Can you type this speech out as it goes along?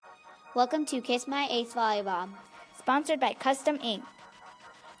Welcome to Kiss My Ace Volleyball. Sponsored by Custom Ink.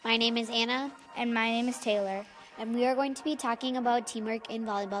 My name is Anna. And my name is Taylor. And we are going to be talking about teamwork in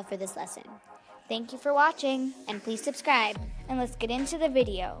volleyball for this lesson. Thank you for watching. And please subscribe. And let's get into the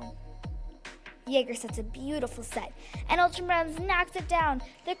video. Jaeger sets a beautiful set, and Ultramarines knocks it down.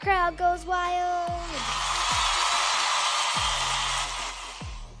 The crowd goes wild.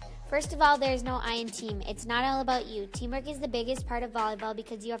 First of all, there's no I in team. It's not all about you. Teamwork is the biggest part of volleyball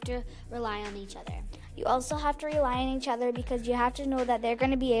because you have to rely on each other. You also have to rely on each other because you have to know that they're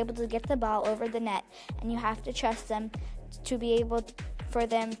going to be able to get the ball over the net, and you have to trust them to be able for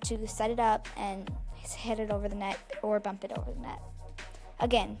them to set it up and hit it over the net or bump it over the net.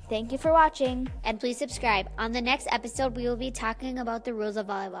 Again, thank you for watching. And please subscribe. On the next episode, we will be talking about the rules of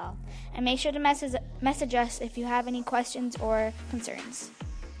volleyball. And make sure to message us if you have any questions or concerns.